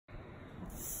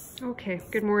Okay,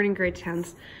 good morning, grade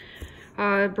 10s.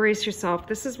 Brace yourself.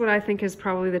 This is what I think is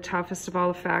probably the toughest of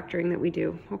all the factoring that we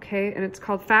do, okay? And it's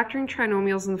called factoring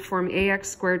trinomials in the form ax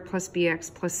squared plus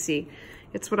bx plus c.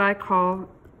 It's what I call,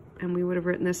 and we would have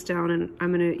written this down, and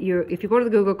if you go to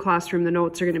the Google Classroom, the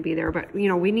notes are gonna be there, but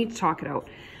we need to talk it out.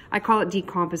 I call it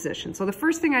decomposition. So the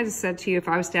first thing I just said to you, if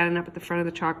I was standing up at the front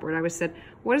of the chalkboard, I would have said,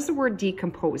 what does the word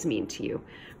decompose mean to you?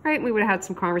 Right? And we would have had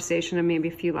some conversation and maybe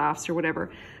a few laughs or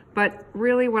whatever. But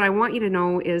really what I want you to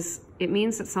know is it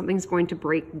means that something's going to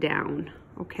break down,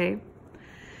 okay?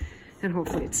 And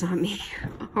hopefully it's not me.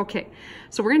 Okay,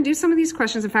 so we're gonna do some of these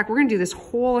questions. In fact, we're gonna do this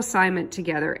whole assignment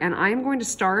together, and I'm going to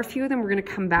star a few of them. We're gonna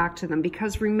come back to them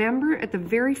because remember at the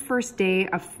very first day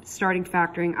of starting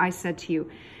factoring, I said to you,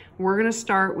 we're gonna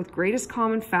start with greatest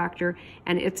common factor,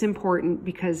 and it's important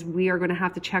because we are gonna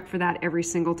have to check for that every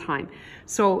single time.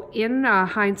 So in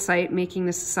hindsight, making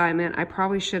this assignment, I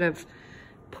probably should have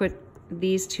put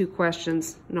these two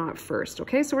questions not first,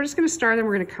 okay? So we're just gonna start and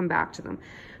we're gonna come back to them.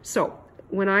 So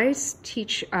when I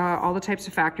teach all the types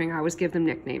of factoring, I always give them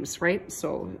nicknames, right?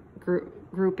 So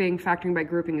grouping, factoring by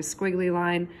grouping is squiggly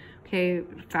line, okay?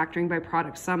 Factoring by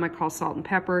product sum, I call salt and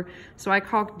pepper. So I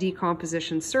call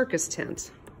decomposition circus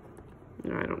tent.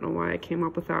 I don't know why I came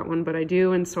up with that one, but I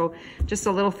do. And so just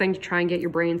a little thing to try and get your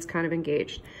brains kind of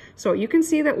engaged. So you can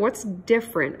see that what's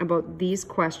different about these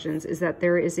questions is that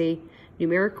there is a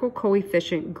numerical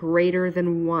coefficient greater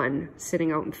than 1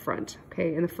 sitting out in front,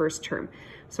 okay, in the first term.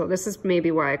 So this is maybe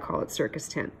why I call it circus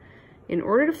tent. In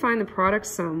order to find the product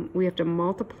sum, we have to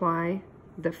multiply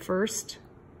the first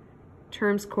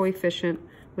term's coefficient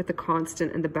with the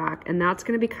constant in the back, and that's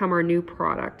going to become our new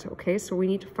product, okay? So we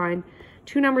need to find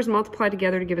two numbers multiplied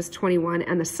together to give us 21,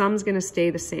 and the sum's going to stay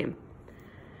the same.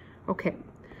 Okay,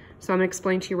 so I'm going to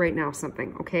explain to you right now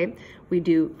something, okay? We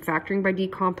do factoring by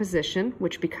decomposition,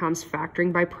 which becomes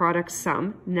factoring by product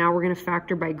sum. Now we're going to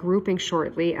factor by grouping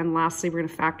shortly, and lastly, we're going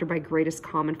to factor by greatest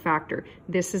common factor.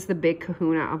 This is the big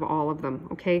kahuna of all of them,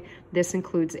 okay? This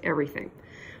includes everything.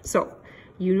 So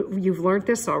you've learned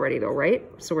this already though, right?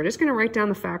 So we're just going to write down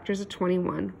the factors of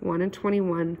 21, 1 and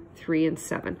 21, 3 and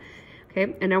 7.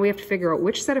 Okay, and now we have to figure out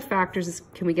which set of factors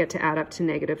can we get to add up to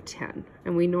 -10.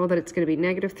 And we know that it's going to be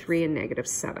 -3 and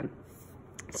 -7.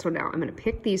 So now I'm going to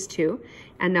pick these two,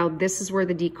 and now this is where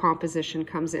the decomposition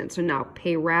comes in. So now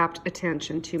pay rapt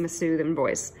attention to Masood and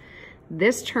voice.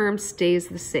 This term stays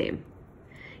the same.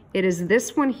 It is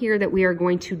this one here that we are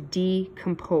going to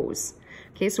decompose.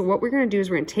 Okay, so what we're going to do is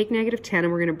we're going to take -10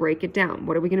 and we're going to break it down.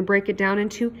 What are we going to break it down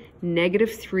into?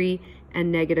 -3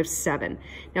 and -7.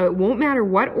 Now it won't matter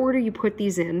what order you put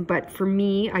these in, but for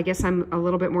me, I guess I'm a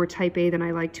little bit more type A than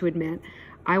I like to admit.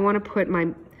 I want to put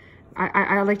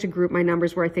I like to group my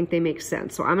numbers where I think they make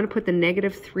sense. So I'm going to put the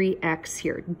 -3x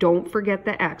here. Don't forget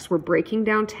the x. We're breaking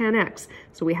down 10x,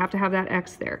 so we have to have that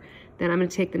x there. Then I'm going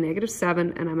to take the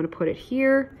 -7 and I'm going to put it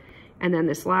here, and then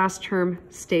this last term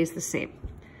stays the same.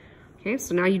 Okay,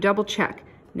 so now you double check.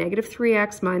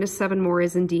 -3x minus 7 more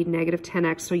is indeed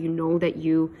 -10x, so you know that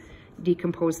you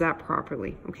decompose that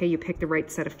properly. Okay, you pick the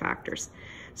right set of factors.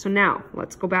 So now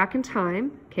let's go back in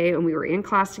time, okay, and we were in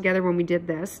class together when we did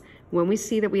this. When we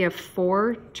see that we have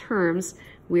 4 terms,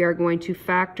 we are going to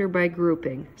factor by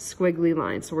grouping, squiggly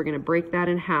line. So we're going to break that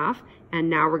in half, and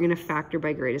now we're going to factor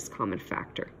by greatest common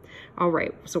factor. All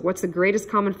right, so what's the greatest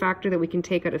common factor that we can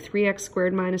take out of 3x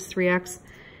squared minus 3x?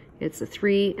 It's a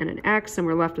 3 and an x, and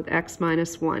we're left with x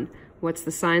minus 1. What's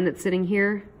the sign that's sitting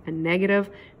here? A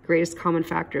negative. Greatest common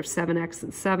factor of 7x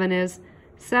and 7 is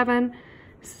 7.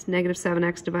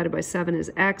 -7x divided by 7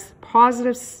 is x.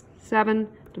 Positive 7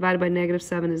 divided by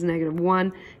 -7 is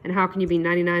 -1. And how can you be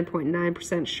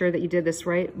 99.9% sure that you did this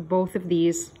right? Both of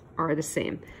these are the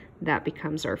same. That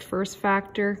becomes our first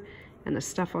factor, and the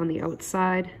stuff on the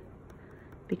outside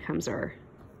becomes our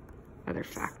other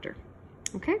factor.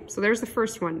 Okay, so there's the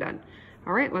first one done.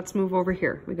 All right, let's move over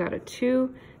here. We got a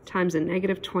 2 times a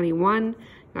 -21.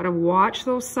 Got to watch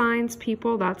those signs,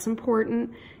 people. That's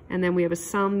important. And then we have a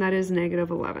sum that is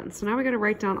 -11. So now we got to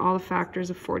write down all the factors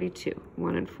of 42.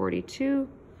 1 and 42,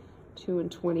 2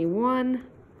 and 21,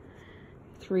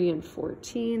 3 and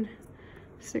 14,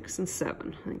 6 and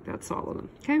 7. I think that's all of them.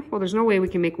 Okay, well, there's no way we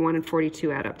can make 1 and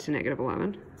 42 add up to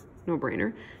 -11. No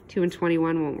brainer. 2 and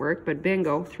 21 won't work, but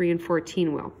bingo, 3 and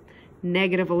 14 will.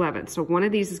 -11. So one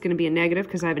of these is going to be a negative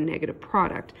because I have a negative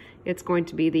product. It's going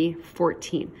to be the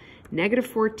 14.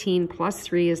 -14 plus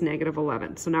 3 is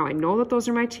 -11. So now I know that those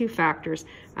are my two factors.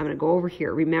 I'm going to go over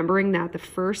here, remembering that the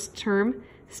first term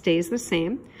stays the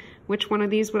same. Which one of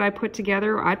these would I put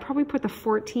together? I'd probably put the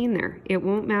 14 there. It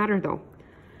won't matter though.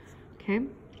 Okay.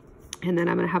 And then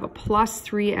I'm going to have a plus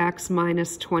 3x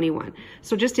minus 21.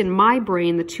 So just in my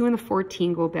brain, the 2 and the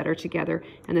 14 go better together,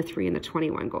 and the 3 and the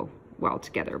 21 go well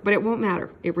together. But it won't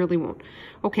matter. It really won't.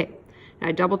 Okay,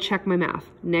 I double check my math.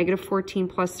 Negative 14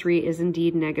 plus 3 is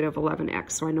indeed negative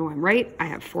 11x. So I know I'm right. I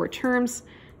have 4 terms.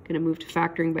 I'm going to move to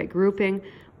factoring by grouping.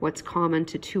 What's common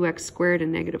to 2x squared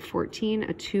and negative 14?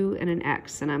 A 2 and an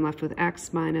x. And I'm left with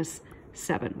x minus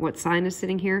 7. What sign is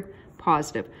sitting here?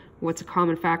 Positive. What's a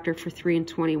common factor for 3 and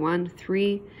 21?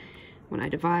 3. When I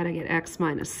divide, I get x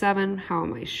minus 7. How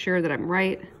am I sure that I'm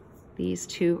right? These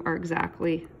two are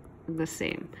exactly the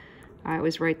same. I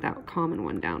always write that common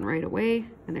one down right away,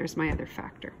 and there's my other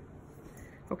factor.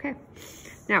 Okay,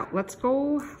 now let's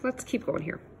keep going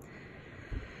here.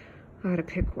 I gotta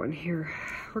pick one here.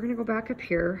 We're gonna go back up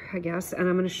here, I guess, and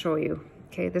I'm gonna show you.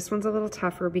 Okay, this one's a little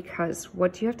tougher because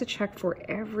what you have to check for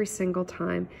every single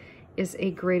time is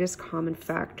a greatest common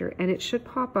factor, and it should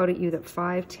pop out at you that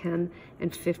 5, 10,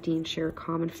 and 15 share a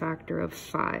common factor of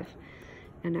 5.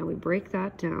 And now we break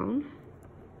that down.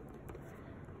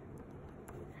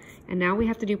 And now we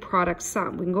have to do product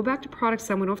sum. We can go back to product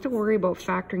sum. We don't have to worry about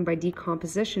factoring by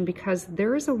decomposition because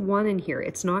there is a 1 in here.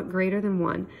 It's not greater than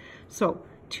 1. So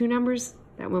two numbers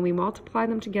that when we multiply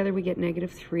them together, we get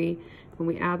negative 3. When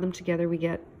we add them together, we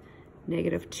get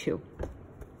negative 2.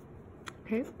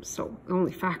 Okay, so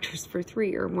only factors for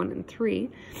 3 are 1 and 3.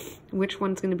 Which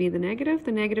one's going to be the negative?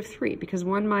 The negative 3, because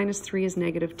 1 minus 3 is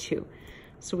negative 2.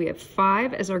 So we have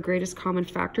 5 as our greatest common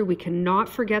factor. We cannot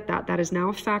forget that. That is now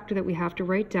a factor that we have to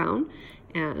write down.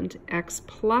 And x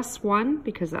plus 1,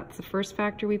 because that's the first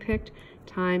factor we picked,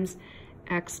 times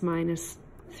x minus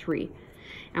 3.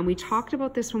 And we talked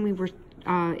about this when we were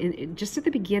just at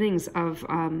the beginnings of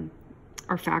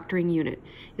our factoring unit,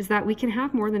 is that we can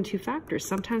have more than 2 factors.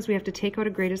 Sometimes we have to take out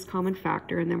a greatest common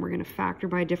factor and then we're going to factor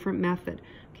by a different method.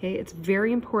 Okay, it's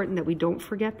very important that we don't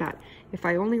forget that. If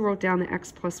I only wrote down the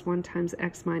x plus 1 times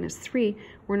x minus 3,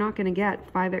 we're not going to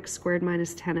get 5x squared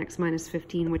minus 10x minus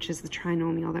 15, which is the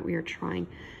trinomial that we are trying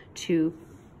to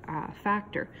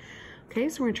factor. Okay,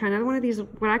 so we're going to try another one of these,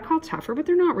 what I call tougher, but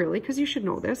they're not really, because you should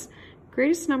know this.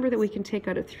 Greatest number that we can take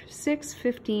out of 6,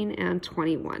 15, and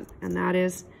 21, and that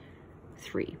is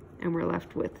 3. And we're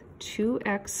left with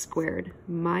 2x squared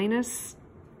minus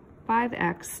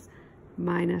 5x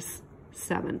minus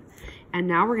 7. And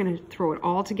now we're going to throw it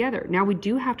all together. Now we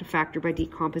do have to factor by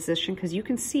decomposition because you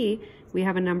can see we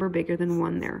have a number bigger than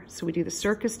 1 there. So we do the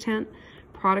circumtent.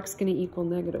 Product's going to equal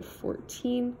negative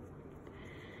 14.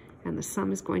 And the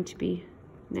sum is going to be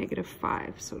negative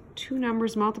 5. So two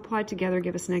numbers multiplied together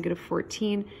give us negative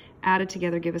 14. Added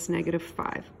together give us negative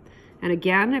 5. And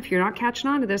again, if you're not catching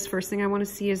on to this, first thing I want to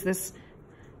see is this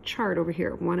chart over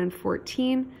here. 1 and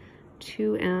 14,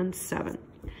 2 and 7.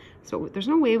 So there's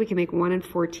no way we can make 1 and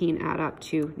 14 add up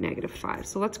to negative 5.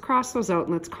 So let's cross those out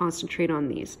and let's concentrate on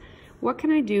these. What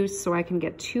can I do so I can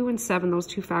get 2 and 7, those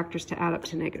two factors, to add up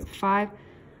to negative 5?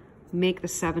 Make the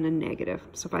 7 a negative.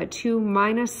 So if I had 2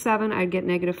 minus 7, I'd get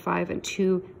negative 5, and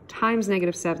 2 times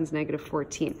negative 7 is negative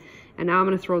 14. And now I'm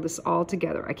going to throw this all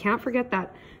together. I can't forget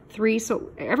that 3.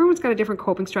 So everyone's got a different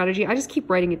coping strategy. I just keep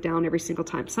writing it down every single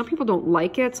time. Some people don't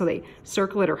like it, so they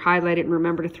circle it or highlight it and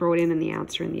remember to throw it in the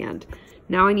answer in the end.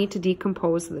 Now I need to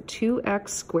decompose the 2x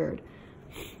squared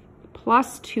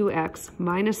plus 2x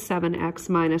minus 7x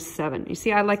minus 7. You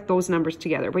see, I like those numbers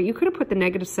together, but you could have put the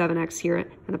negative 7x here and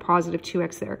the positive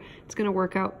 2x there. It's going to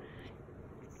work out.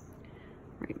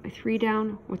 Write my 3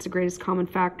 down. What's the greatest common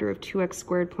factor of 2x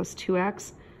squared plus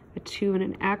 2x? A 2 and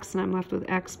an x, and I'm left with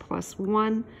x plus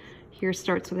 1. Here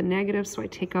starts with a negative, so I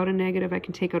take out a negative. I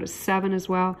can take out a 7 as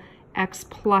well. X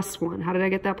plus 1. How did I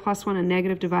get that plus 1? A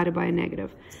negative divided by a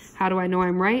negative. How do I know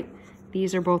I'm right?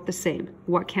 These are both the same.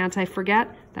 What can't I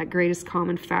forget? That greatest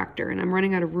common factor. And I'm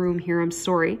running out of room here, I'm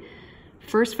sorry.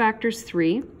 First factor is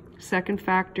 3. Second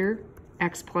factor,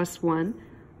 x plus 1.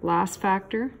 Last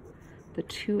factor, the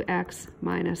 2x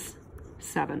minus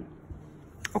 7.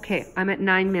 Okay, I'm at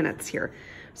 9 minutes here.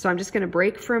 So I'm just going to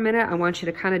break for a minute. I want you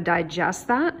to kind of digest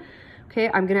that. Okay,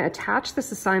 I'm going to attach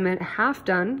this assignment half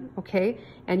done, okay,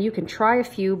 and you can try a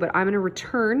few, but I'm going to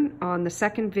return on the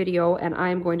second video and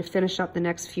I'm going to finish up the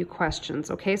next few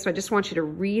questions, okay? So I just want you to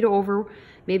read over,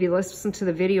 maybe listen to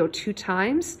the video 2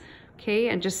 times, okay,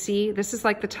 and just see, this is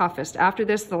like the toughest. After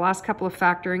this, the last couple of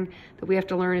factoring that we have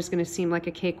to learn is going to seem like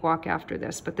a cakewalk after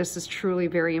this, but this is truly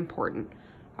very important.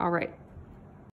 All right.